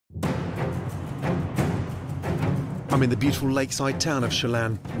I'm in the beautiful lakeside town of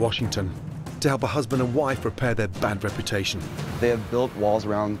Chelan, Washington, to help a husband and wife repair their bad reputation. They have built walls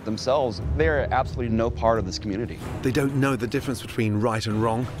around themselves. They are absolutely no part of this community. They don't know the difference between right and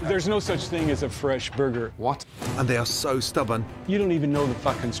wrong. There's no such thing as a fresh burger. What? And they are so stubborn, You don't even know the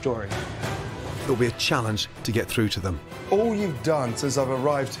fucking story. it'll be a challenge to get through to them. All you've done since I've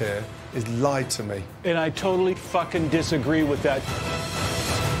arrived here is lied to me. And I totally fucking disagree with that.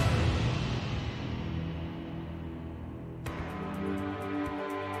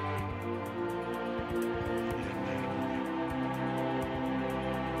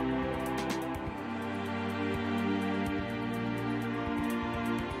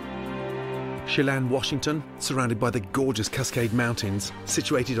 Chelan, Washington, surrounded by the gorgeous Cascade Mountains,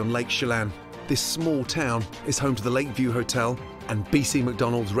 situated on Lake Chelan. This small town is home to the Lakeview Hotel and BC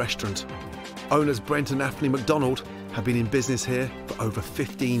McDonald's restaurant. Owners Brent and Afni MacDonald have been in business here for over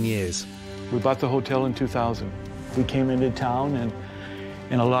 15 years. We bought the hotel in 2000. We came into town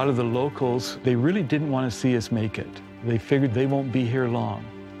and a lot of the locals, they really didn't want to see us make it. They figured they won't be here long.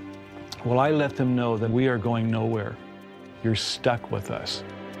 Well, I let them know that we are going nowhere. You're stuck with us.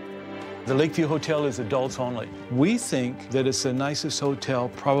 The Lakeview Hotel is adults only. We think that it's the nicest hotel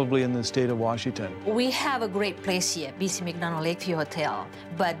probably in the state of Washington. We have a great place here, BC McDonald Lakeview Hotel,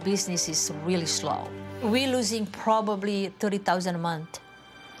 but business is really slow. We're losing probably $30,000 a month.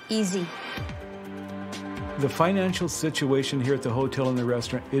 Easy. The financial situation here at the hotel and the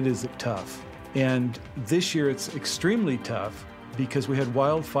restaurant, it is tough. And this year it's extremely tough because we had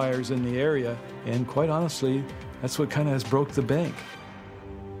wildfires in the area, and quite honestly, that's what kind of has broke the bank.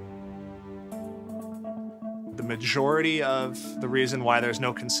 The majority of the reason why there's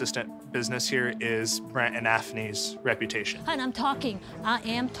no consistent business here is Brent and Afni's reputation. And I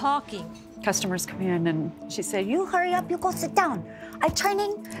am talking. Customers come in and she said, you hurry up, you go sit down. I'm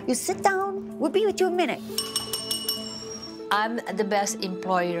training, you sit down, we'll be with you in a minute. I'm the best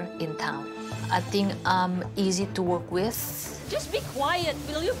employer in town. I think I'm easy to work with. Just be quiet,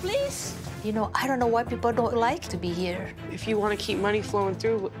 will you please? You know, I don't know why people don't like to be here. If you want to keep money flowing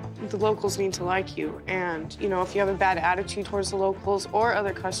through, the locals need to like you. And, you know, if you have a bad attitude towards the locals or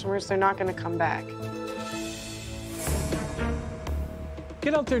other customers, they're not going to come back.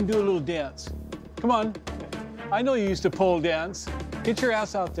 Get out there and do a little dance. Come on. I know you used to pole dance. Get your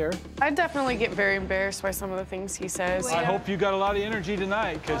ass out there. I definitely get very embarrassed by some of the things he says. I hope you got a lot of energy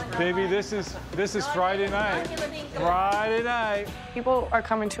tonight, because baby, this is Friday night. Friday night. People are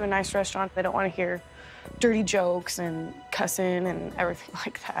coming to a nice restaurant. They don't want to hear dirty jokes and cussing and everything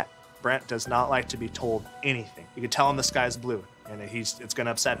like that. Brent does not like to be told anything. You can tell him the sky's blue, and it's going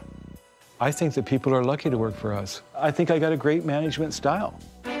to upset him. I think that people are lucky to work for us. I think I got a great management style.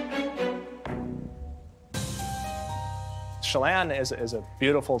 Chelan is a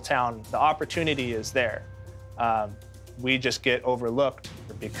beautiful town. The opportunity is there. We just get overlooked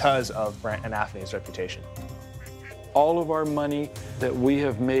because of Brent and Afni's reputation. All of our money that we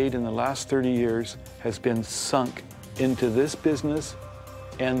have made in the last 30 years has been sunk into this business,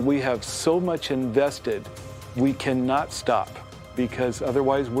 and we have so much invested, we cannot stop, because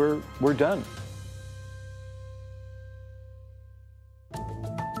otherwise we're done.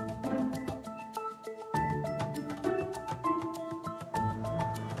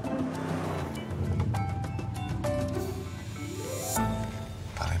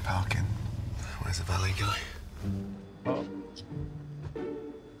 Valet parking. Where's the valet guy? Oh,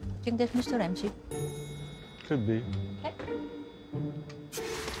 Think that's Mr. Ramsay. could be. Okay.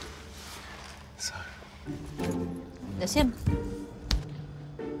 So, That's him.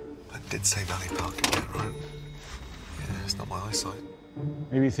 I did say valet parking, right? Yeah, it's not my eyesight.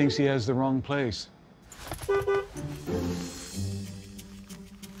 Maybe he thinks he has the wrong place.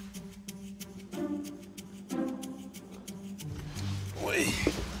 Wait.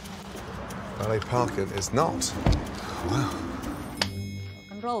 Valet parking is not. Wow. Rock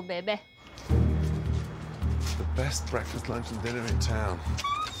and roll, baby. The best breakfast, lunch, and dinner in town.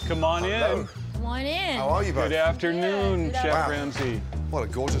 Come on Hello. in. Come on in. How are you both? Good afternoon, Good Chef Wow. Ramsay. What a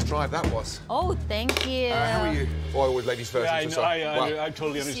gorgeous drive that was. Oh, thank you. How are you? Oh, always ladies first. Yeah, I I'm know. sorry. I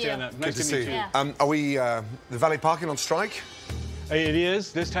totally understand that. Good Nice to to see meet you. you. Yeah. Are we the valet parking on strike? It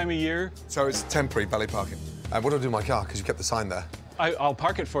is this time of year. So it's temporary valet parking. What do I do with my car? Because you kept the sign there. I'll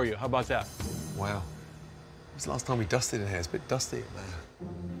park it for you. How about that? Wow. When was the last time we dusted in here? It's a bit dusty in there.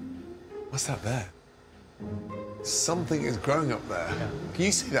 What's that there? Something is growing up there. Yeah. Can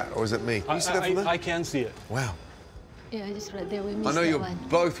you see that, or is it me? Can you see that from there? I can see it. Wow. Yeah, just right there. We missed I know that you're one.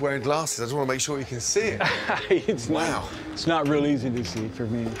 both wearing glasses. I just want to make sure you can see it. Wow. It's not real easy to see for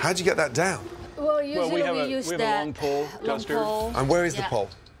me. How'd you get that down? Well, usually we use have that a long pole, long duster. pole. And where is the Yeah. pole?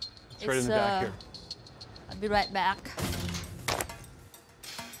 It's right in the back here. I'll be right back.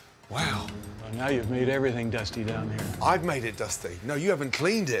 Wow. Well, now you've made everything dusty down here. I've made it dusty. No, you haven't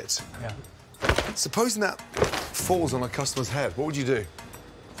cleaned it. Yeah. Supposing that falls on a customer's head, what would you do?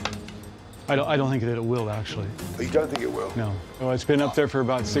 I don't think that it will, actually. Oh, you don't think it will? No. Well, it's been up there for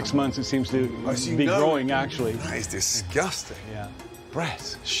about 6 months. It seems to so be growing, actually. That is disgusting. Yeah.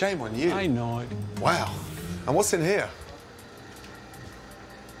 Brett, shame on you. I know it. Wow. And what's in here?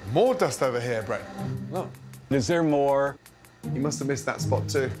 More dust over here, Brett. Look. Is there more? You must have missed that spot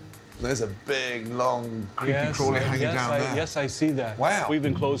too. There's a big, long, creepy crawly hanging down there. Yes, I see that. Wow. We've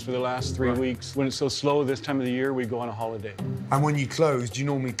been closed for the last 3 weeks. When it's so slow this time of the year, we go on a holiday. And when you close, do you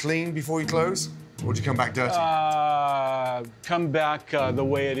normally clean before you close? Or do you come back dirty? Come back the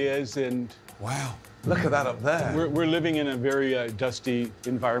way it is, and... Wow. Look at that up there. We're living in a very dusty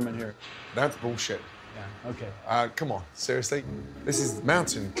environment here. That's bullshit. Yeah, okay. Come on, seriously? This is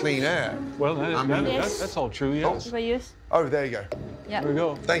mountain, clean air. Well, that's all true, yes. If I use? Oh, there you go. Yeah. There we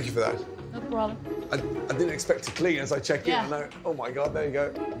go. Thank you for that. No problem. I didn't expect to clean as I check in. Yeah. I know, oh my God, there you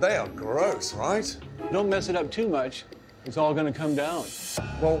go. They are gross, right? Don't mess it up too much. It's all going to come down.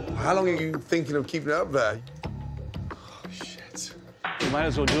 Well, how long are you thinking of keeping it up there? Oh, shit. We might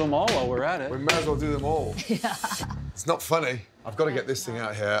as well do them all while we're at it. We might as well do them all. Yeah. It's not funny. I've got to get this thing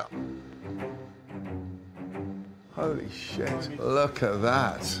out here. Holy shit. Look at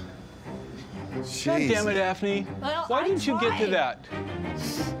that. Jeez. God damn it, Afni. Well, Why didn't you get to that?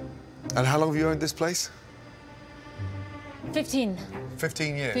 And how long have you owned this place? 15.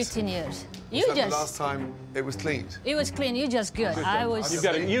 15 years. 15 years. Was that the last time it was cleaned? It was clean. You just good. I was.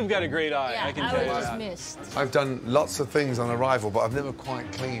 You've got a great eye. Yeah, I can tell you was that. just missed. I've done lots of things on arrival, but I've never quite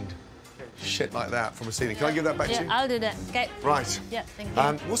cleaned shit like that from a ceiling. Can I give that back to you? Yeah, I'll do that. Okay. Right. Yeah, thank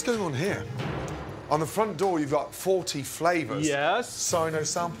you. What's going on here? On the front door, you've got 40 flavors. Yes. So no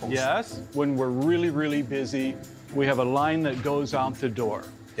samples. Yes. When we're really, really busy, we have a line that goes out the door.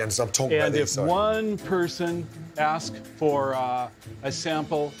 Yeah, and so I'm talking about And this. if one person asks for a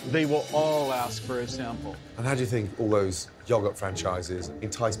sample, they will all ask for a sample. And how do you think all those yogurt franchises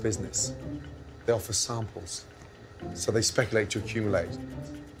entice business? They offer samples, so they speculate to accumulate.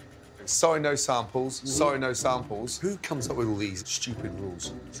 Sorry, no samples. Sorry, no samples. Who comes up with all these stupid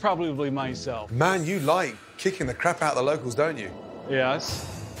rules? Probably myself. Man, you like kicking the crap out of the locals, don't you?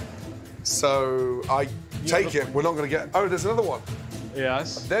 Yes. So I take it we're not going to get... Oh, there's another one.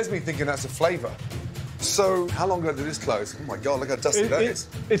 Yes. There's me thinking that's a flavour. So how long ago did this close? Oh, my God, look how dusty that is.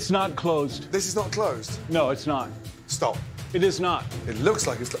 It's not closed. This is not closed? No, it's not. Stop. It is not. It looks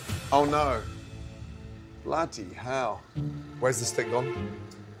like it's... Oh, no. Bloody hell. Where's the stick gone?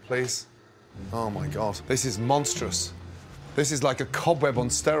 Please. Oh, my God. This is monstrous. This is like a cobweb on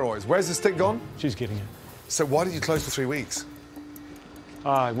steroids. Where's the stick gone? She's getting it. So why did you close for 3 weeks?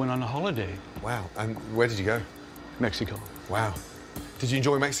 I went on a holiday. Wow. And where did you go? Mexico. Wow. Did you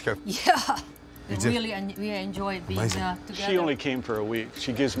enjoy Mexico? Yeah. You did? We enjoyed being together. She only came for a week.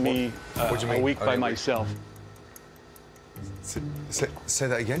 She gives me What do you a mean? week Only by a week? myself. Say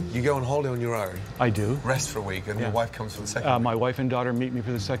that again? You go on holiday on your own, I do. rest for a week, and your wife comes for the second week. My wife and daughter meet me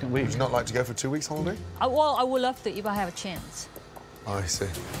for the second week. Would you not like to go for 2 weeks holiday? Well, I would love to if I have a chance. I see.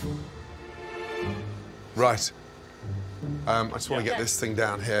 Right. I just want to get this thing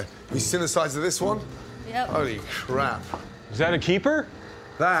down here. Have you seen the size of this one? Yep. Holy crap. Is that a keeper?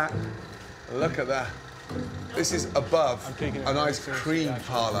 That, look at that. This is above I'm taking it an ice downstairs, cream actually.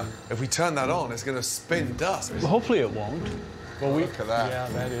 parlour. If we turn that on, it's going to spin dust. Well, hopefully it won't. Well, Look at that. Yeah,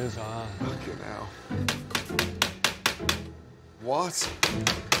 that is. Fucking hell. What?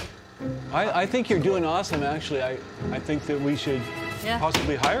 I think you're doing awesome, actually. I think that we should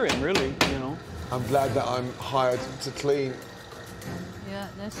possibly hire him, really, you know. I'm glad that I'm hired to clean. Yeah,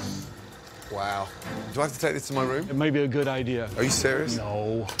 that's... Wow. Do I have to take this to my room? It may be a good idea. Are you serious?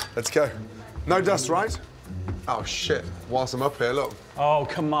 No. Let's go. No dust, right? Oh, shit. Whilst I'm up here, look. Oh,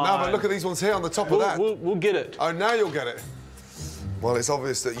 come on. No, but look at these ones here on the top of that. We'll get it. Oh, now you'll get it. Well, it's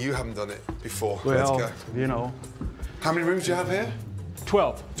obvious that you haven't done it before. Let's Well, go. you know. How many rooms do you have here?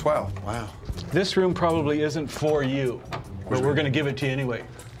 12. 12. Wow. This room probably isn't for you, but we're going to give it to you anyway.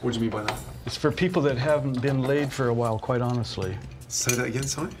 What do you mean by that? It's for people that haven't been laid for a while, quite honestly. Say that again,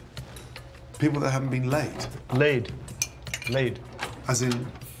 sorry? People that haven't been laid? Laid. Laid. As in?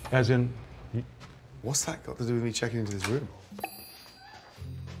 As in... What's that got to do with me checking into this room?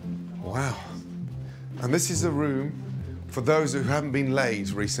 Wow. And this is a room for those who haven't been laid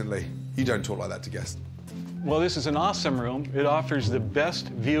recently. You don't talk like that to guests. Well, this is an awesome room. It offers the best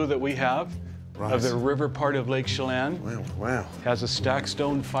view that we have of the river part of Lake Chelan. Wow, wow. Has a stacked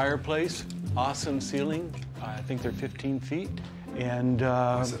stone fireplace, awesome ceiling. I think they're 15 feet. And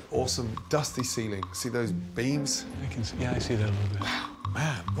That's an awesome dusty ceiling. See those beams? I see that a little bit.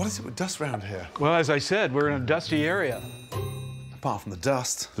 Man, what is it with dust around here? Well, as I said, we're in a dusty area. Apart from the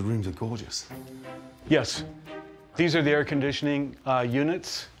dust, the rooms are gorgeous. Yes. These are the air conditioning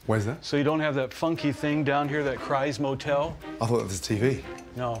units. Where's that? So you don't have that funky thing down here that cries motel. I thought that was TV.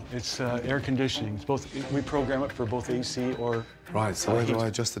 No, it's air conditioning. It's both. We program it for both AC or. Right, so where do I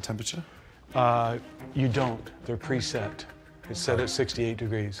adjust the temperature? You don't. They're preset. It's set at 68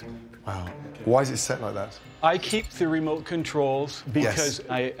 degrees. Wow. Why is it set like that? I keep the remote controls because Yes.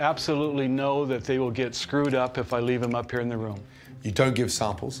 I absolutely know that they will get screwed up if I leave them up here in the room. You don't give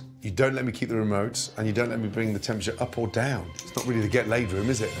samples, you don't let me keep the remotes, and you don't let me bring the temperature up or down. It's not really the get laid room,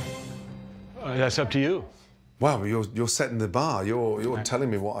 is it? That's up to you. Wow, you're setting the bar. You're telling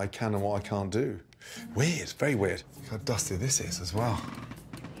me what I can and what I can't do. Weird, very weird. Look how dusty this is as well.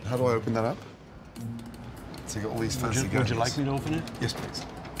 How do I open that up? So you got all these fancy Would you gadgets. like me to open it? Yes, please.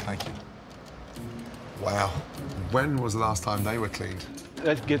 Thank you. Wow. When was the last time they were cleaned?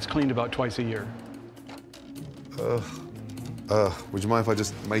 That gets cleaned about twice a year. Would you mind if I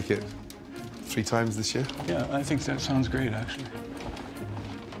just make it 3 times this year? Yeah, I think that sounds great, actually.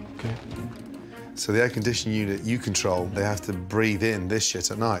 Okay. So the air conditioning unit you control, they have to breathe in this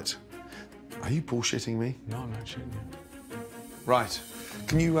shit at night. Are you bullshitting me? No, I'm not shooting you. Right.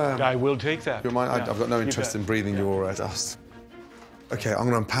 Can you... I will take that. You mind? Yeah, I've got no you interest bet. in breathing your dust. OK, I'm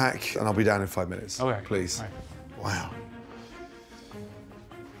going to unpack and I'll be down in 5 minutes. Okay. Please. All right. Wow.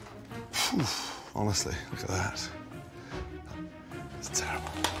 Whew. Honestly, look at that. It's terrible.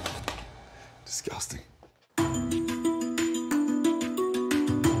 Disgusting.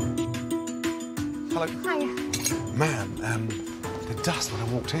 Hello. Hi. Man, the dust when I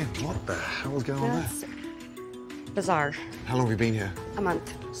walked in. What the hell was going on That's bizarre. there? How long have you been here? A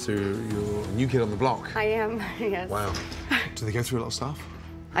month. So you're a new kid on the block? I am, yes. Wow. Do they go through a lot of stuff?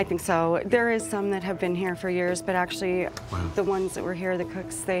 I think so. There is some that have been here for years, but actually Wow. the ones that were here, the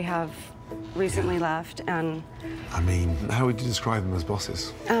cooks, they have recently left, and I mean, how would you describe them as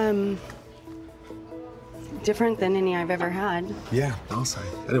bosses? different than any I've ever had. Yeah, I'll say.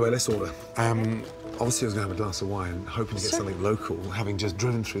 Anyway, let's order. Obviously, I was going to have a glass of wine, hoping to get something local, having just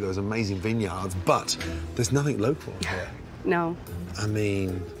driven through those amazing vineyards, but there's nothing local here. No. I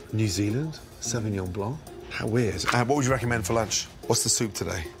mean, New Zealand, Sauvignon Blanc. How weird. What would you recommend for lunch? What's the soup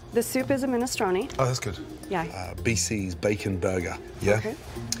today? The soup is a minestrone. Oh, that's good. Yeah. BC's bacon burger. Yeah? Okay.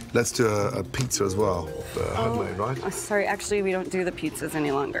 Let's do a pizza as well. Homemade, right? Sorry, actually, we don't do the pizzas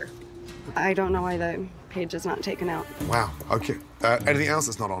any longer. I don't know why the page is not taken out. Wow, okay. Anything else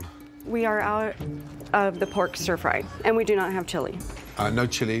that's not on? We are out of the pork stir fry, and we do not have chili. No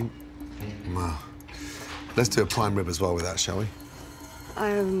chili. Wow. Let's do a prime rib as well with that, shall we?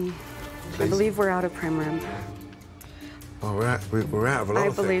 I Please? believe we're out of prime rib. Oh, we're out of a lot I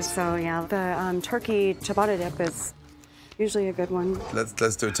of believe things. so, yeah. The turkey ciabatta dip is usually a good one.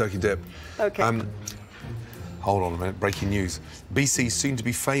 Let's do a turkey dip. Okay. Hold on a minute. Breaking news. BC's soon to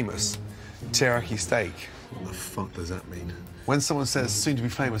be famous teriyaki steak. What the fuck does that mean? When someone says soon to be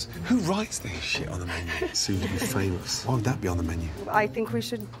famous, who writes this shit on the menu? Soon to be famous. Why would that be on the menu? I think we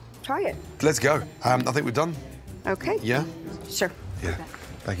should try it. Let's go. I think we're done. Okay. Yeah? Sure. Yeah.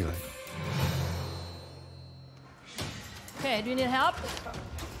 Thank you, mate. Okay, do you need help?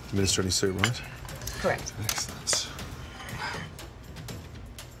 Minestrone soup, right? Correct. Excellent.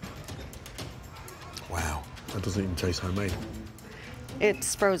 Wow. That doesn't even taste homemade.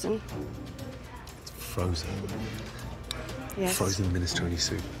 It's frozen. It's frozen. Yes. Frozen minestrone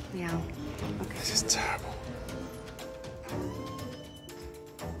soup. Yeah. Okay. This is terrible.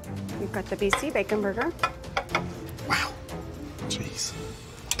 We've got the BC bacon burger. Wow. Jeez.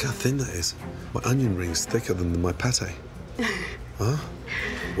 Look how thin that is. My onion ring's thicker than my pate. Huh?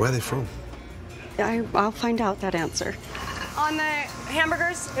 Where are they from? I'll find out that answer. On the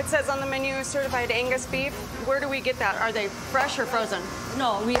hamburgers, it says on the menu certified Angus beef. Where do we get that? Are they fresh or frozen?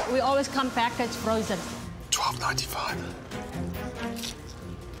 No, we always come packaged frozen. $12.95.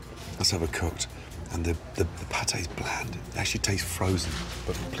 Let's have it cooked. And the pate's bland. It actually tastes frozen.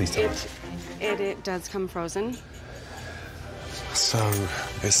 But please tell us. It does come frozen. So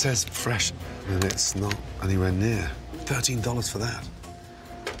it says fresh, and it's not anywhere near. $13 for that.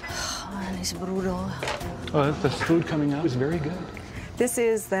 Oh, it's brutal. Oh, the food coming out is very good. This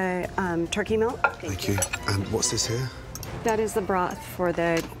is the turkey melt. Thank you. And what's this here? That is the broth for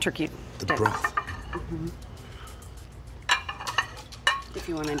the turkey. The dip. broth. Mm-hmm. If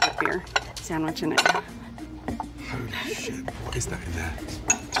you want to dip your sandwich in it. Holy shit. What is that in there?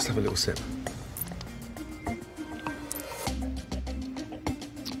 Just have a little sip.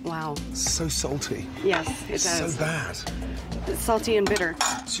 Wow. So salty. Yes, it does. So bad. salty and bitter.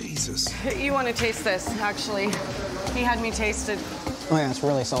 Jesus. You want to taste this, actually. He had me taste it. Oh yeah, it's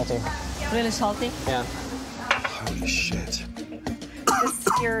really salty. Really salty? Yeah. Holy shit. This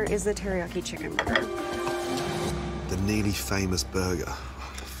here is the teriyaki chicken burger. The nearly famous burger. Oh,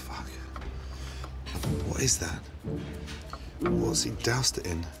 fuck. What is that? What's he doused it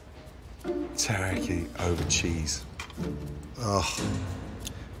in? Teriyaki over cheese. Oh,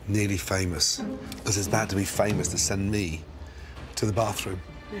 nearly famous. Because it's bad to be famous to send me to the bathroom.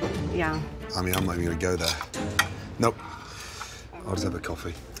 Yeah. I mean, I'm not even going to go there. Nope. I'll just have a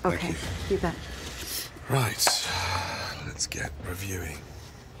coffee. Thank Okay, you. you bet. Right. Let's get reviewing.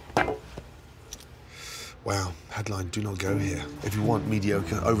 Wow, headline, do not go here. If you want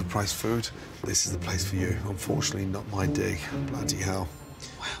mediocre, overpriced food, this is the place for you. Unfortunately, not my dig. Bloody hell.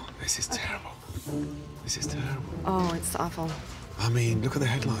 Wow, this is terrible. This is terrible. Oh, it's awful. I mean, look at the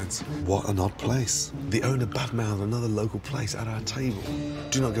headlines. What an odd place. The owner badmouthed another local place at our table.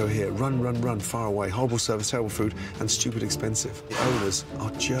 Do not go here. Run, run, run, far away. Horrible service, terrible food, and stupid expensive. The owners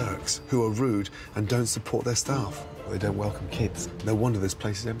are jerks who are rude and don't support their staff. They don't welcome kids. No wonder this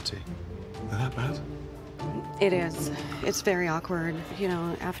place is empty. Is that bad? It is. It's very awkward. You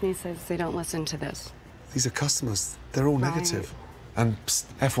know, Afni says they don't listen to this. These are customers. They're all negative. And psst,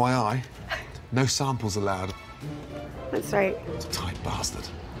 FYI, no samples allowed. That's right. Tight bastard.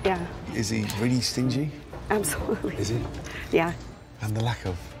 Yeah, Is he really stingy? absolutely. Is he? Yeah. And the lack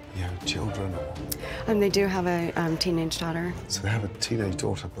of, you know, children. And they do have a teenage daughter. So they have a teenage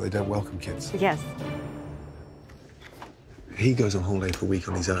daughter, but they don't welcome kids. Yes. He goes on holiday for a week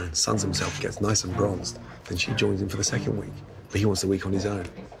on his own, suns himself, gets nice and bronzed. Then she joins him for the second week. But he wants the week on his own.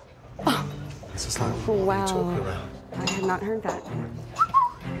 Oh. It's just like, what are you talking Wow. about? I had not heard that.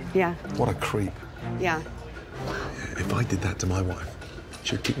 Yeah. What a creep. Yeah. If I did that to my wife,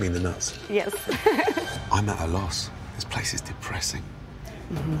 she'd kick me in the nuts. Yes. I'm at a loss. This place is depressing.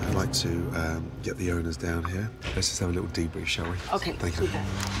 I'd like to get the owners down here. Let's just have a little debrief, shall we? Okay. Thank you.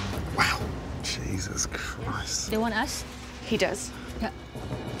 Wow. Jesus Christ. They want us? He does. Yeah.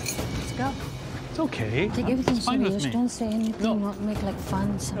 Let's go. It's okay. Take everything It's fine with serious. me. Don't say anything. No. Not make like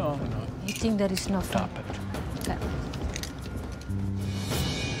fun. No, no. You think that is not fun? Stop it. Okay.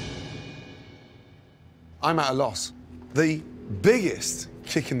 I'm at a loss. The biggest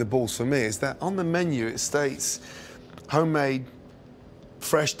kick in the balls for me is that on the menu it states homemade,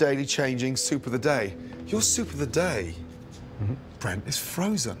 fresh, daily changing soup of the day. Your soup of the day, Brent, is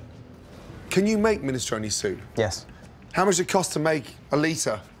frozen. Can you make minestrone soup? Yes. How much does it cost to make a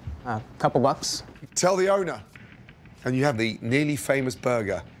litre? Couple bucks. Tell the owner. And you have the nearly famous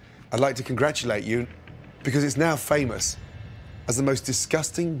burger. I'd like to congratulate you because it's now famous as the most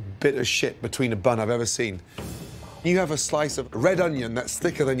disgusting bit of shit between a bun I've ever seen. You have a slice of red onion that's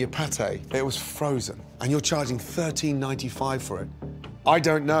thicker than your pate. It was frozen, and you're charging $13.95 for it. I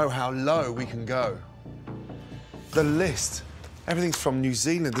don't know how low we can go. The list, everything's from New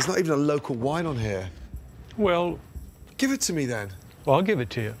Zealand. There's not even a local wine on here. Well, Give it to me then. well, I'll give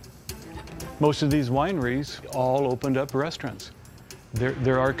it to you. Most of these wineries all opened up restaurants.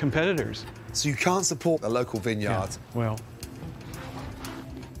 There are competitors. So you can't support a local vineyard. Yeah, well,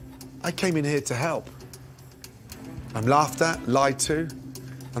 I came in here to help. I'm laughed at, lied to,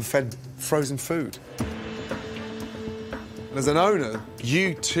 and fed frozen food. And as an owner,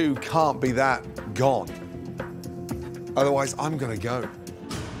 you too can't be that gone. Otherwise, I'm gonna go.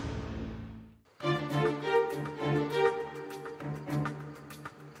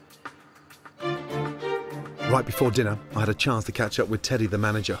 Right before dinner, I had a chance to catch up with Teddy, the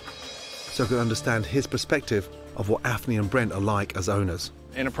manager, so I could understand his perspective of what Afni and Brent are like as owners.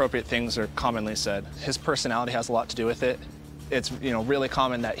 Inappropriate things are commonly said. His personality has a lot to do with it. It's, you know, really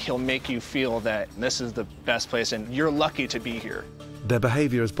common that he'll make you feel that this is the best place and you're lucky to be here. Their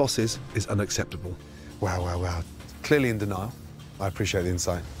behaviour as bosses is unacceptable. Wow, wow, wow. Clearly in denial. I appreciate the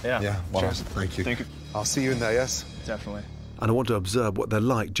insight. Yeah, well, cheers. thank you. Thank you. I'll see you in there, yes? Definitely. And I want to observe what they're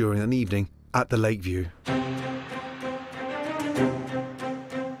like during an evening at the Lakeview.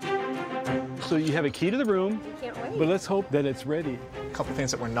 so you have a key to the room, but let's hope that it's ready. A couple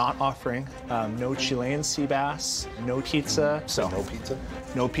things that we're not offering. No Chilean sea bass, no pizza. So No pizza?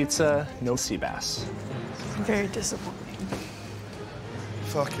 no pizza, no sea bass. Very disappointing.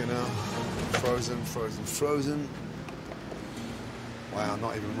 Fucking hell. Frozen, frozen, frozen. Wow,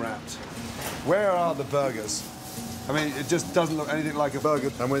 not even wrapped. Where are the burgers? I mean, it just doesn't look anything like a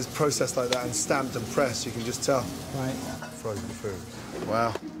burger. And when it's processed like that and stamped and pressed, you can just tell. Right. Frozen food.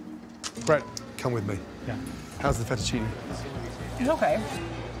 Wow. Brent, come with me. Yeah. How's the fettuccine? It's okay.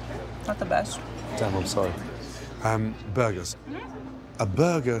 Not the best. Damn, I'm sorry. Burgers. A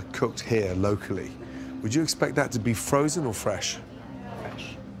burger cooked here locally Would you expect that to be frozen or fresh?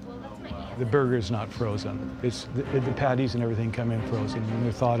 Fresh. The burger's not frozen. It's the patties and everything come in frozen and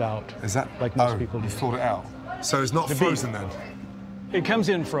they're thawed out. Is that like most people do? You thawed it out. So it's not frozen then? It comes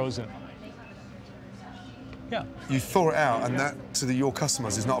in frozen. Yeah. You thaw it out, and that to your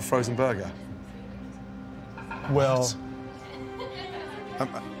customers is not a frozen burger. Well,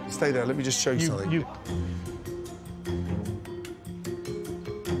 stay there. Let me just show you something.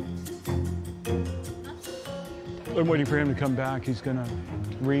 I'm waiting for him to come back. He's gonna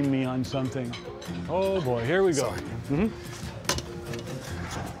ream me on something. Oh boy, here we go.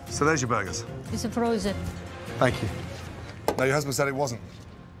 So there's your burgers. It's frozen. Thank you. No, your husband said it wasn't.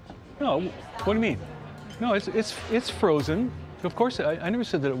 No, what do you mean? No, it's frozen. Of course, I never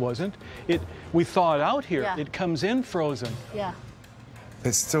said that it wasn't. We thaw it out here. Yeah. It comes in frozen. Yeah.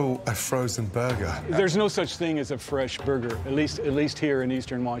 It's still a frozen burger. There's no such thing as a fresh burger, at least here in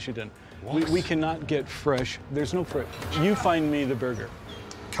Eastern Washington. We cannot get fresh. There's no fresh. You find me the burger.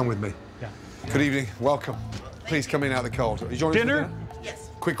 Come with me. Yeah. Good evening. Welcome. Please come in out of the cold. Are you joining us for Dinner? Yes.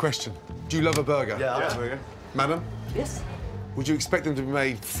 Quick question. Do you love a burger? Yeah, I love a burger. Madam? Yes. Would you expect them to be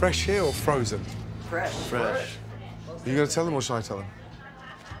made fresh here or frozen? Fresh. Fresh. Are you going to tell them or should I tell them?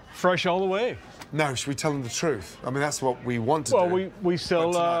 Fresh all the way. No, should we tell them the truth? I mean, that's what we want to do. Well, we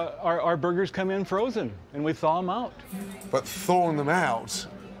sell, our burgers come in frozen, and we thaw them out. But thawing them out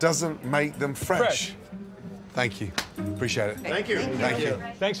doesn't make them fresh. Thank you. Appreciate it. Thank you. Thank you.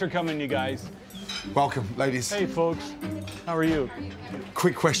 Thanks for coming, you guys. Welcome, ladies. Hey, folks. How are you?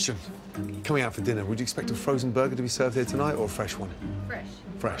 Quick question. Coming out for dinner, would you expect a frozen burger to be served here tonight or a fresh one? Fresh.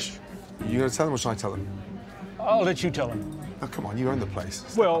 Fresh. You going to tell them or should I tell them? I'll let you tell them. Oh, come on, you own the place.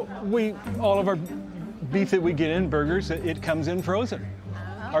 Well, all of our beef that we get in burgers, it comes in frozen.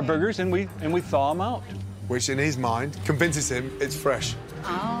 Our burgers, and we thaw them out. Which, in his mind, convinces him it's fresh.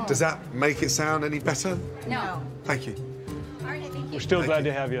 Oh. Does that make it sound any better? No. Thank you. We're still glad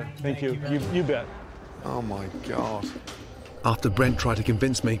to have you. Thank you. You bet. Oh, my God. After Brent tried to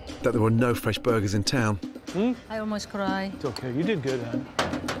convince me that there were no fresh burgers in town, I almost cried. It's okay. You did good, hon.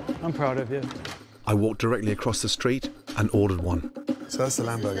 I'm proud of you. I walked directly across the street and ordered one. So that's the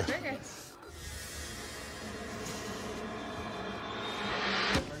lamb burger.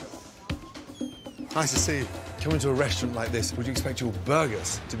 Nice to see you. Coming to a restaurant like this, would you expect your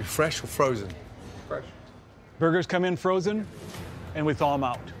burgers to be fresh or frozen? Fresh. Burgers come in frozen, and we thaw them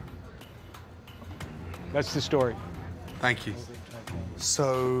out. That's the story. Thank you.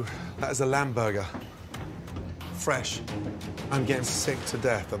 So, that is a lamb burger. Fresh. I'm getting sick to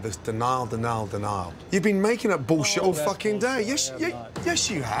death of this denial. You've been making up bullshit all fucking day. Yes,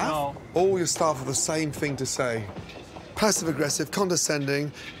 yes, you have. No. All your staff have the same thing to say. Passive-aggressive,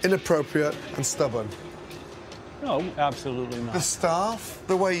 condescending, inappropriate, and stubborn. No, absolutely not. The staff,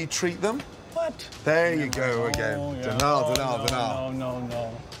 the way you treat them. What? There you go again. Yeah. Denial.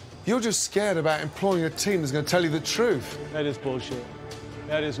 No. You're just scared about employing a team that's going to tell you the truth. That is bullshit.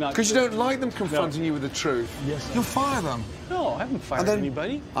 That is not. Because you don't like them confronting you with the truth. Yes. You'll fire them. No, I haven't fired And then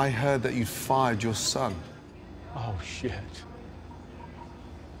anybody. I heard that you'd fired your son. Oh, shit.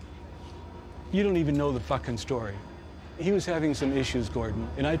 You don't even know the fucking story. He was having some issues, Gordon,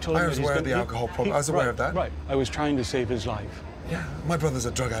 and I told him I was aware of the alcohol problem. I was aware of that. Right. I was trying to save his life. Yeah. My brother's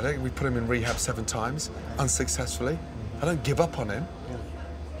a drug addict. We put him in rehab 7 times, unsuccessfully. I don't give up on him. Yeah.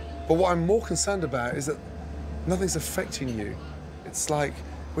 But what I'm more concerned about is that nothing's affecting you. It's like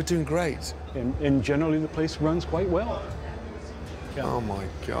we're doing great. And generally the place runs quite well. Yeah. Oh, my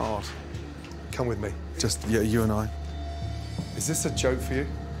God. Come with me. Just you and I. Is this a joke for you?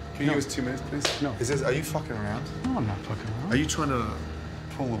 Can you give us 2 minutes, please? No. Are you fucking around? No, I'm not fucking around. Are you trying to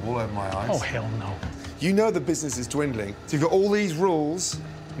pull the wool over my eyes? Oh, hell no. You know the business is dwindling. So you've got all these rules,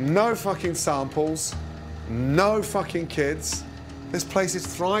 no fucking samples, no fucking kids. This place is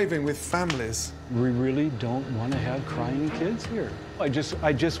thriving with families. We really don't want to have crying kids here. I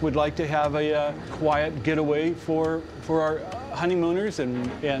just would like to have a quiet getaway for our honeymooners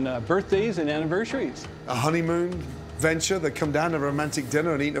and birthdays and anniversaries. A honeymoon venture that come down to a romantic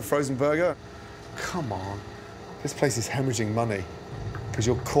dinner and eat a frozen burger? Come on. This place is hemorrhaging money because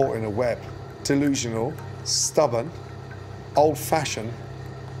you're caught in a web. Delusional, stubborn, old-fashioned,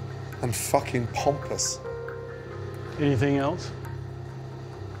 and fucking pompous. Anything else?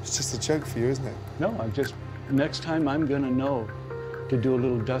 It's just a joke for you, isn't it? No, next time I'm gonna know to do a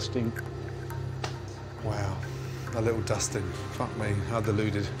little dusting. Wow, a little dusting. Fuck me, how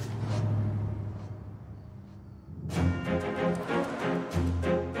deluded.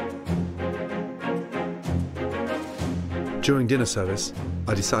 During dinner service,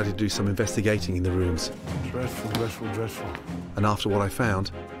 I decided to do some investigating in the rooms. Dreadful. And after what I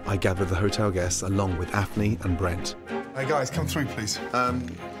found, I gathered the hotel guests along with Afni and Brent. Hey guys, come through, please.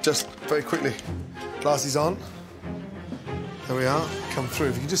 Just very quickly. Glasses on. There we are. Come through.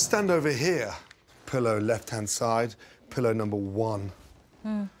 If you can just stand over here. Pillow left-hand side. Pillow number 1.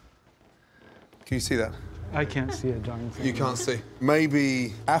 Can you see that? I can't see a darn thing. You can't see.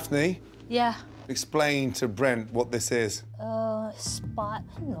 Maybe Afni. Yeah. Explain to Brent what this is. Spot.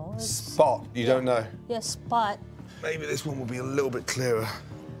 No. Spot. You don't know. Yeah, spot. Maybe this one will be a little bit clearer.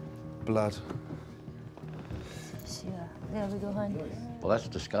 Blood. Yeah. There we go, honey. Well, that's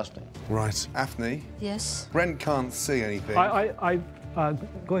disgusting. Right. Afni. Yes. Brent can't see anything.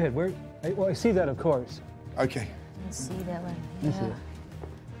 Go ahead. Where? I see that, of course. Okay. Let's see that one. Let me see Yeah. it.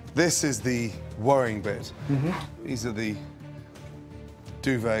 This is the worrying bit. These are the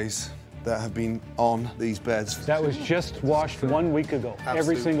duvets that have been on these beds. That was just washed 1 week ago. Every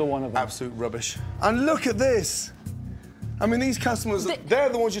Absolute- single one of them. Absolute rubbish. And look at this. I mean, these customers, they're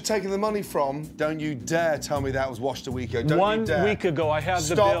the ones you're taking the money from. Don't you dare tell me that was washed a week ago. Don't you 1 dare. week ago, I have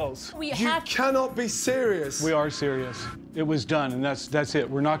the Stop. bills. You cannot be serious. We are serious. It was done, and that's it.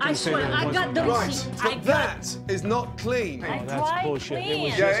 We're not going I to say swear, that it I wasn't got the done. receipt. Right, but that is not clean. I That's tried bullshit. It was clean.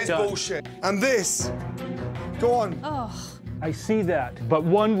 Yeah, just it's done. bullshit. And this, go on. Oh. I see that, but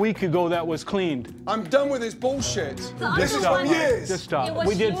 1 week ago that was cleaned. I'm done with this bullshit. other This is one- from years. Just stop. It was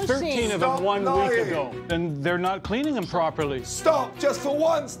We did using. 13 of Stop them 1 lying. week ago, and they're not cleaning them properly. Stop just for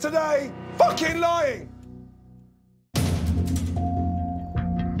once today. Fucking lying.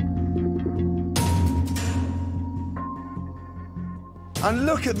 And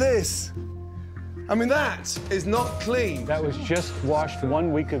look at this. I mean, that is not clean. That was just washed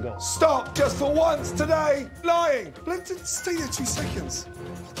 1 week ago. Stop just for once today. Lying. Stay there 2 seconds.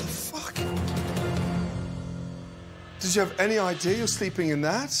 What the fuck? Did you have any idea you're sleeping in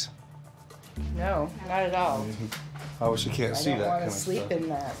that? No, not at all. I wish you can't see I don't that. want kind to of sleep stuff. in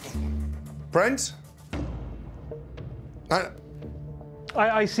that. Brent?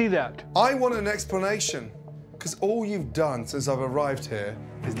 I see that. I want an explanation, because all you've done since I've arrived here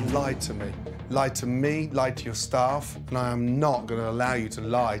is lied to me. Lied to me, lied to your staff, and I am not going to allow you to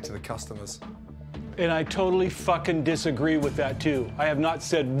lie to the customers. And I totally fucking disagree with that, too. I have not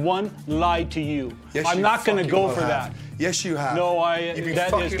said one lie to you. Yes, I'm you not going to fucking go well for have. that. Yes, you have. No, You've been that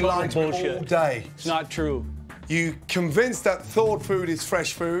is fucking total lying to me bullshit. all day. It's not true. You convinced that thawed food is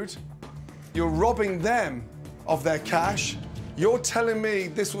fresh food. You're robbing them of their cash. You're telling me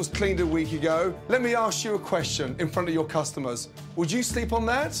this was cleaned a week ago. Let me ask you a question in front of your customers. Would you sleep on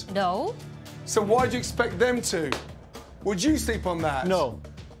that? No. So why do you expect them to? Would you sleep on that? No.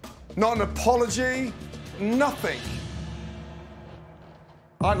 Not an apology? Nothing.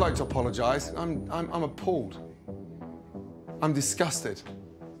 I'd like to apologise. I'm appalled. I'm disgusted.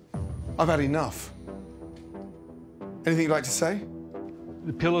 I've had enough. Anything you'd like to say?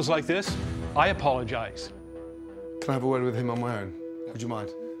 The pillows like this, I apologize. Can I have a word with him on my own? Would you mind?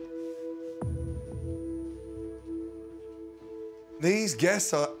 These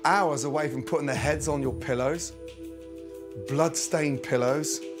guests are hours away from putting their heads on your pillows. Blood-stained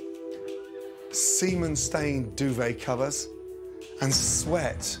pillows, semen-stained duvet covers, and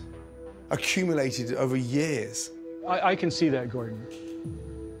sweat accumulated over years. I can see that, Gordon.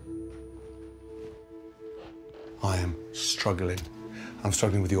 I am struggling. I'm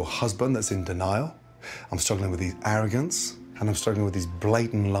struggling with your husband that's in denial. I'm struggling with his arrogance. And I'm struggling with these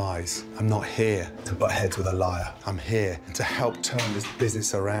blatant lies. I'm not here to butt heads with a liar. I'm here to help turn this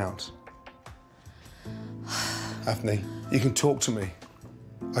business around. Afni, you can talk to me.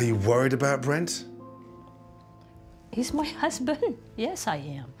 Are you worried about Brent? He's my husband. Yes, I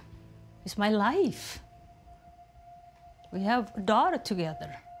am. It's my life. We have a daughter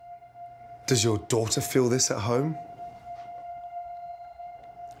together. Does your daughter feel this at home?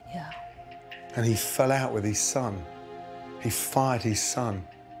 Yeah. And he fell out with his son. He fired his son.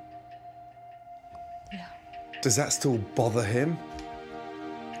 Yeah. Does that still bother him?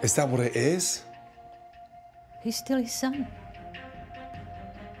 Is that what it is? He's still his son.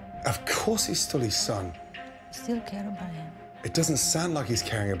 Of course he's still his son. Still care about him. It doesn't sound like he's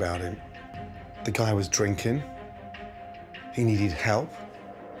caring about him. The guy was drinking. He needed help.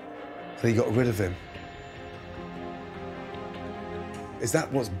 And he got rid of him. Is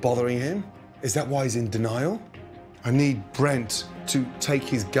that what's bothering him? Is that why he's in denial? I need Brent to take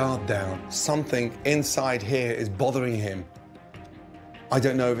his guard down. Something inside here is bothering him. I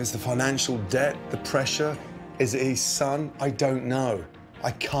don't know if it's the financial debt, the pressure. Is it his son? I don't know.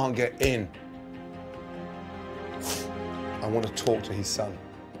 I can't get in. I want to talk to his son.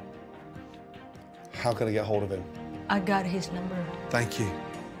 How can I get hold of him? I got his number. Thank you.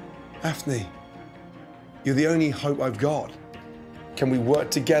 Afni, you're the only hope I've got. Can we work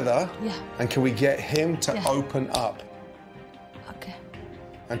together? Yeah. And can we get him to open up? Okay.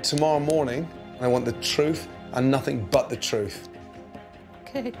 And tomorrow morning, I want the truth and nothing but the truth.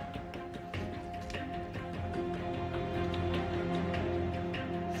 Okay.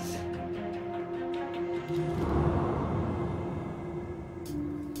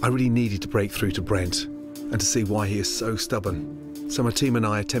 I really needed to break through to Brent and to see why he is so stubborn. So my team and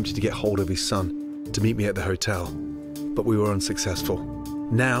I attempted to get hold of his son to meet me at the hotel, but we were unsuccessful.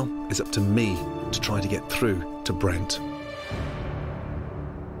 Now it's up to me to try to get through to Brent.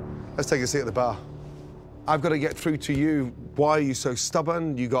 Let's take a seat at the bar. I've got to get through to you. Why are you so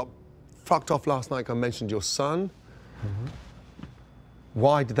stubborn? You got fucked off last night. I mentioned your son.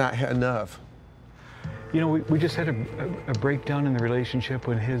 Why did that hit a nerve? You know, we just had a breakdown in the relationship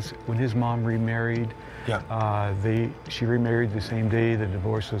when his mom remarried. Yeah. She remarried the same day the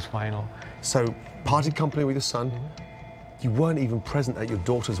divorce was final. So, parted company with your son. You weren't even present at your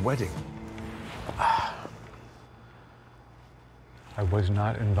daughter's wedding. I was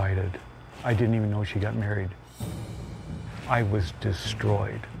not invited. I didn't even know she got married. I was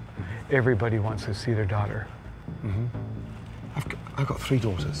destroyed. Everybody wants to see their daughter. I've got 3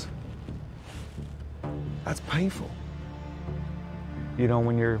 daughters. That's painful. You know,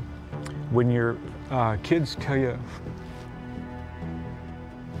 when your kids tell you,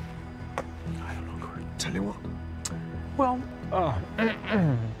 I don't know, Corey. Tell you what. well,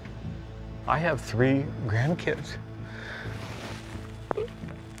 I have 3 grandkids.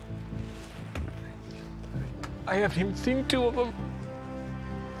 I haven't even seen 2 of them.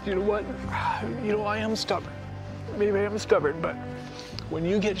 You know what? You know, I am stubborn. Maybe I am stubborn, but when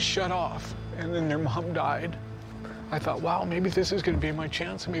you get shut off and then their mom died, I thought, wow, maybe this is going to be my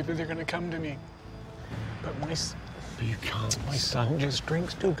chance. Maybe they're going to come to me. But you can't. my son just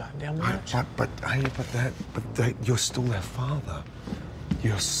drinks too goddamn much. But you're still their father.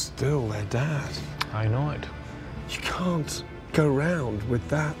 You're still their dad. I know it. You can't go around with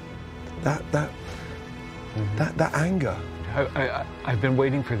that anger. I've been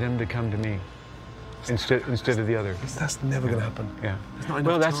waiting for them to come to me instead of the other. That's never going to happen. Yeah. There's not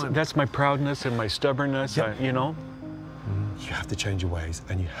enough time. That's my proudness and my stubbornness. Yeah. You know. You have to change your ways,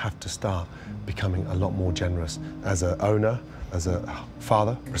 and you have to start becoming a lot more generous. As an owner, as a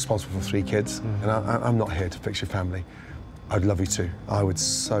father, responsible for 3 kids, and I'm not here to fix your family. I'd love you too. I would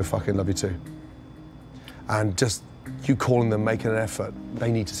so fucking love you too. And just you calling them, making an effort,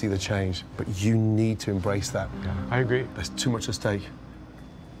 they need to see the change, but you need to embrace that. Yeah, I agree. There's too much at stake.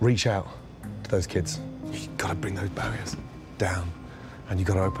 Reach out to those kids. You've got to bring those barriers down, and you've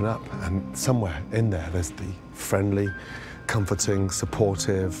got to open up. And somewhere in there, there's the friendly, comforting,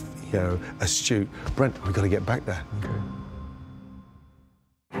 supportive, you know, astute. Brent, we've got to get back there.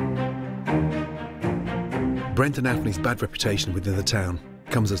 Brent and Afni's bad reputation within the town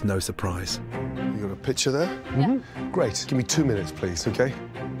comes as no surprise. You got a picture there? Mm-hmm. Great. Give me 2 minutes, please, okay?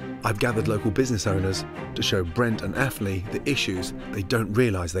 I've gathered local business owners to show Brent and Afni the issues they don't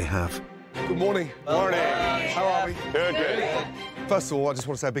realise they have. Good morning. Morning. How are we? Good, good. First of all, I just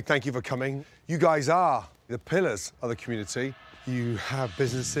want to say a big thank you for coming. You guys are the pillars of the community. You have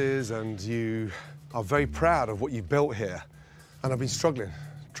businesses and you are very proud of what you've built here. And I've been struggling,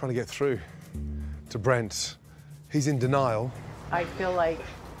 trying to get through to Brent. He's in denial. I feel like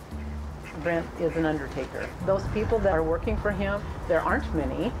Brent is an undertaker. Those people that are working for him, there aren't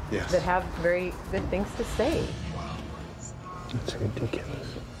many that have very good things to say. That's ridiculous.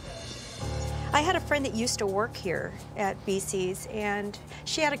 I had a friend that used to work here at BC's, and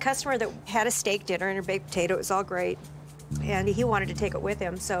she had a customer that had a steak dinner and her baked potato. It was all great. And he wanted to take it with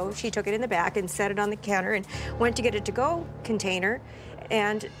him, so she took it in the back and set it on the counter and went to get a to-go container.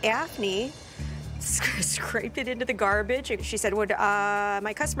 And Afni scraped it into the garbage. She said, well,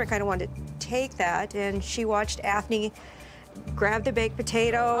 my customer kind of wanted to take that, and she watched Afni grab the baked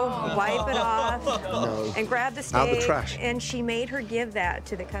potato, wipe it off, and grab the steak. Out the trash. And she made her give that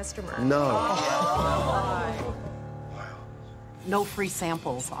to the customer. No. No free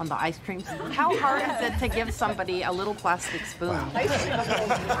samples on the ice cream. How hard is it to give somebody a little plastic spoon?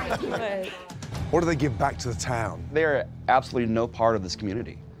 What do they give back to the town? They're absolutely no part of this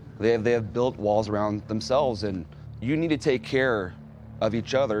community. They have built walls around themselves, and you need to take care of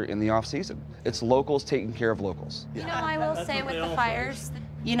each other in the off-season. It's locals taking care of locals. You know, I will say with the fires,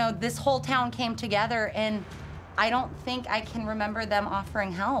 you know, this whole town came together, and I don't think I can remember them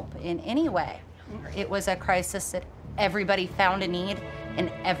offering help in any way. It was a crisis that everybody found a need,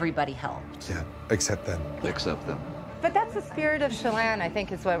 and everybody helped. Yeah, except them. Except them. But that's the spirit of Chelan, I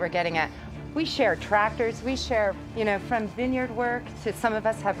think, is what we're getting at. We share tractors, we share, you know, from vineyard work to some of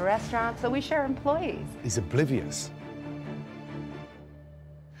us have restaurants, so we share employees. He's oblivious.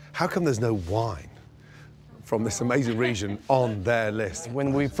 How come there's no wine from this amazing region on their list?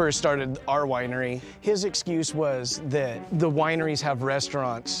 When we first started our winery, his excuse was that the wineries have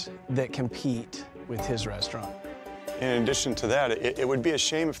restaurants that compete with his restaurant. In addition to that, it would be a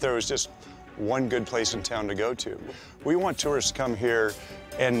shame if there was just one good place in town to go to. We want tourists to come here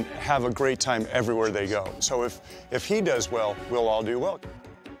and have a great time everywhere they go. So if he does well, we'll all do well.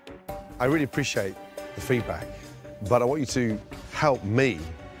 I really appreciate the feedback, but I want you to help me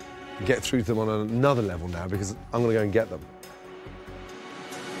get through to them on another level now, because I'm going to go and get them.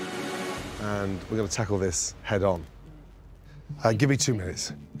 And we're going to tackle this head on. Give me 2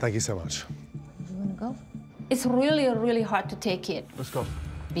 minutes. Thank you so much. You want to go? It's really, really hard to take it. Let's go.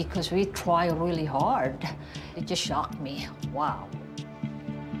 Because we try really hard. It just shocked me. Wow.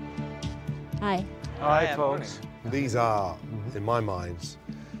 Hi. Hi, folks. These are, in my mind,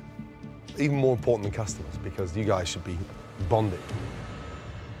 even more important than customers, because you guys should be bonding.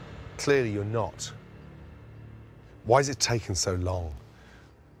 Clearly, you're not. Why has it taken so long?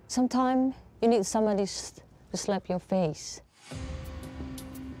 Sometimes you need somebody to slap your face.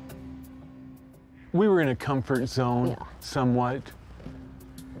 We were in a comfort zone, somewhat,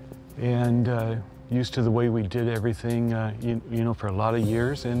 and used to the way we did everything, you know, for a lot of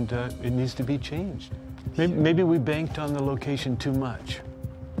years, and it needs to be changed. Maybe we banked on the location too much.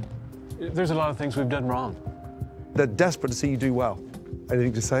 There's a lot of things we've done wrong. They're desperate to see you do well.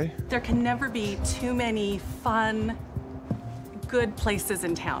 Anything to say? There can never be too many fun, good places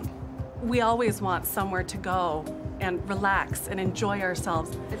in town. We always want somewhere to go and relax and enjoy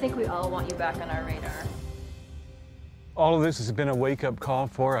ourselves. I think we all want you back on our radar. All of this has been a wake-up call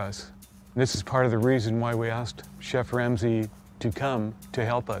for us. This is part of the reason why we asked Chef Ramsay to come to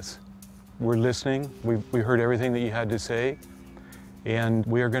help us. We're listening. We heard everything that you had to say, and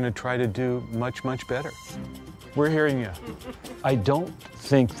we are going to try to do much, much better. We're hearing you. I don't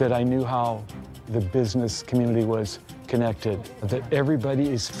think that I knew how the business community was connected, that everybody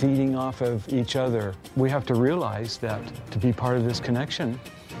is feeding off of each other. We have to realize that to be part of this connection,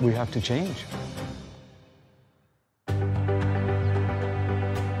 we have to change.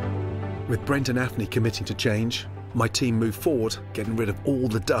 With Brent and Afni committing to change, my team moved forward, getting rid of all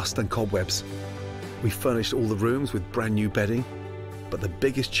the dust and cobwebs. We furnished all the rooms with brand new bedding, but the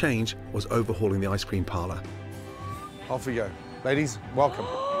biggest change was overhauling the ice cream parlour. Off we go. Ladies, welcome.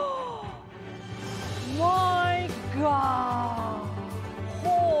 My God!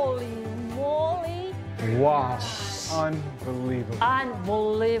 Holy moly! Wow, unbelievable.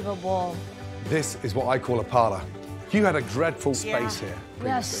 Unbelievable. This is what I call a parlour. You had a dreadful space here.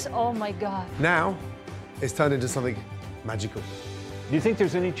 Yes, oh my God. Now, it's turned into something magical. Do you think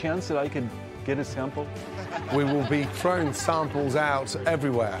there's any chance that I could get a sample? We will be throwing samples out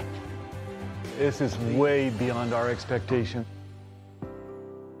everywhere. This is way beyond our expectation.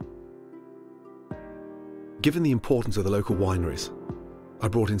 Given the importance of the local wineries, I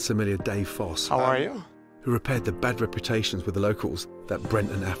brought in sommelier Dave Foss. How are you? Who repaired the bad reputations with the locals that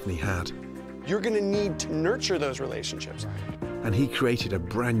Brent and Afni had. You're going to need to nurture those relationships. And he created a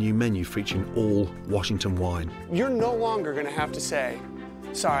brand new menu featuring all Washington wine. You're no longer going to have to say,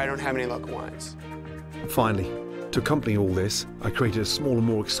 sorry, I don't have any local wines. Finally, to accompany all this, I created a smaller,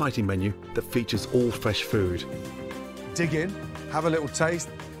 more exciting menu that features all fresh food. Dig in, have a little taste.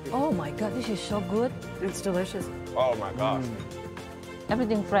 Oh my God, this is so good. It's delicious. Oh my gosh.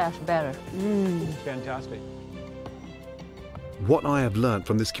 Everything fresh, better. Fantastic. What I have learned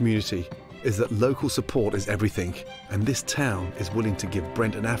from this community is that local support is everything, and this town is willing to give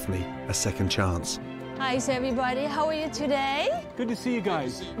Brent and Afni a second chance. Hi everybody, how are you today? Good to see you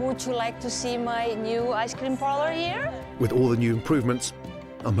guys. Would you like to see my new ice cream parlor here? With all the new improvements,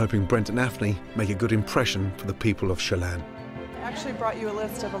 I'm hoping Brent and Afni make a good impression for the people of Chelan. I actually brought you a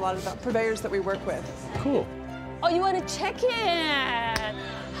list of a lot of the purveyors that we work with. Cool. Oh, you want to check in?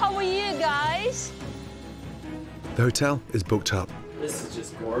 How are you guys? The hotel is booked up, This is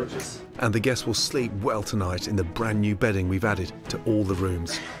just gorgeous. and the guests will sleep well tonight in the brand new bedding we've added to all the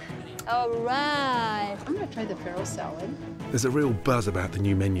rooms. All right. I'm gonna try the farro salad. There's a real buzz about the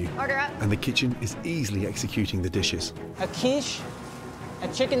new menu, Order up. and the kitchen is easily executing the dishes. A quiche, a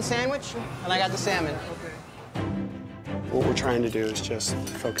chicken sandwich, and I got the salmon. What we're trying to do is just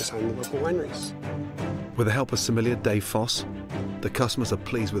focus on the local wineries. With the help of sommelier Dave Foss, the customers are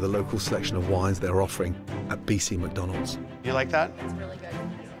pleased with the local selection of wines they're offering at BC McDonald's. You like that? It's really good.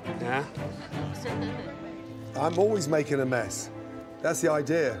 Yeah? I'm always making a mess. That's the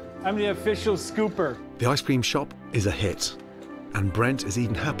idea. I'm the official scooper. The ice cream shop is a hit, and Brent is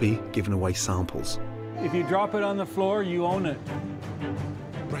even happy giving away samples. If you drop it on the floor, you own it.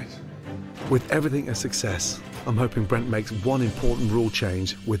 Right. With everything a success, I'm hoping Brent makes one important rule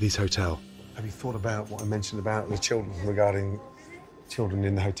change with his hotel. Have you thought about what I mentioned about the children regarding children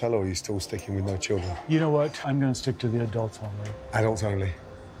in the hotel, or are you still sticking with no children? You know what? I'm going to stick to the adults only. Adults only.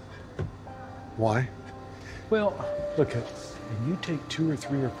 Why? Well, look, if you take 2 or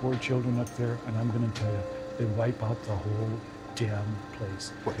 3 or 4 children up there, and I'm going to tell you, they wipe out the whole damn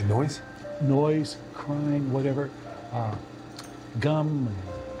place. What, the noise? Noise, crying, whatever, gum,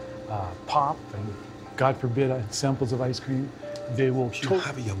 and pop, and God forbid, samples of ice cream. They will. You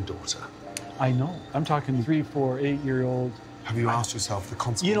have a young daughter. I know. I'm talking 3, 4, 8-year-old. Have you asked yourself the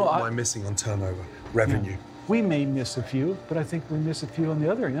consequence? You know, what am I missing on turnover, revenue? Yeah, we may miss a few, but I think we miss a few on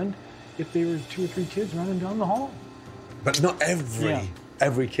the other end if there were 2 or 3 kids running down the hall. But not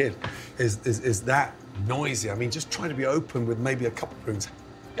every kid is that noisy. I mean, just try to be open with maybe a couple of rooms.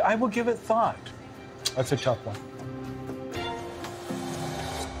 I will give it thought. That's a tough one.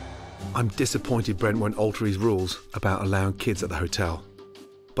 I'm disappointed Brent won't alter his rules about allowing kids at the hotel.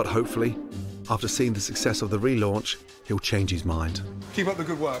 But hopefully, after seeing the success of the relaunch, he'll change his mind. Keep up the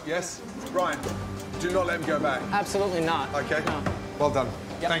good work, yes? Ryan, do not let him go back. Absolutely not. Okay? No. Well done.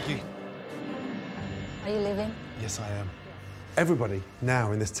 Yep. Thank you. Are you leaving? Yes, I am. Everybody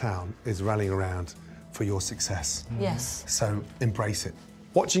now in this town is rallying around for your success. Yes. So embrace it.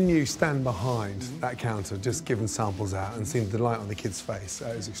 Watching you stand behind that counter, just giving samples out and seeing the delight on the kid's face,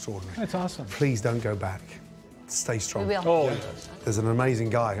 that is extraordinary. That's awesome. Please don't go back. Stay strong. We will. Oh, yeah. There's an amazing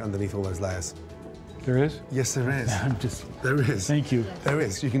guy underneath all those layers. There is? Yes, there is. There is. Thank you. There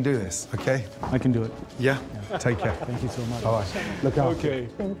is. You can do this, okay? I can do it. Yeah? Take care. Thank you so much. All right. Look out. Okay.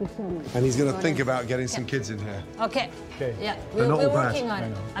 Thank you so much. And he's going to think about getting some kids in here. Okay. Okay. Yeah, They're not we're all bad. working on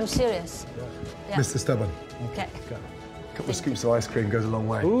it. I'm serious. Yeah. Mr. Stubborn. Okay. A couple of scoops of ice cream goes a long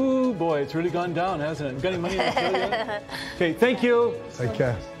way. Ooh, boy, it's really gone down, hasn't it? Got any money on the till yet? Okay, thank you. Take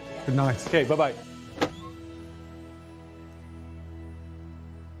care. Good night. Okay, bye-bye.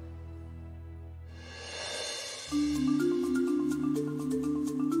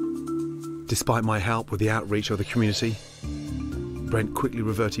 Despite my help with the outreach of the community, Brent quickly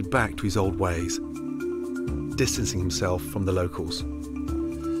reverted back to his old ways, distancing himself from the locals.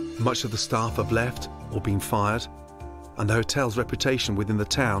 Much of the staff have left or been fired, and the hotel's reputation within the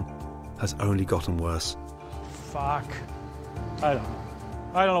town has only gotten worse. Fuck. I don't know.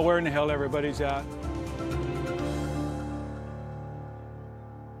 I don't know where in the hell everybody's at.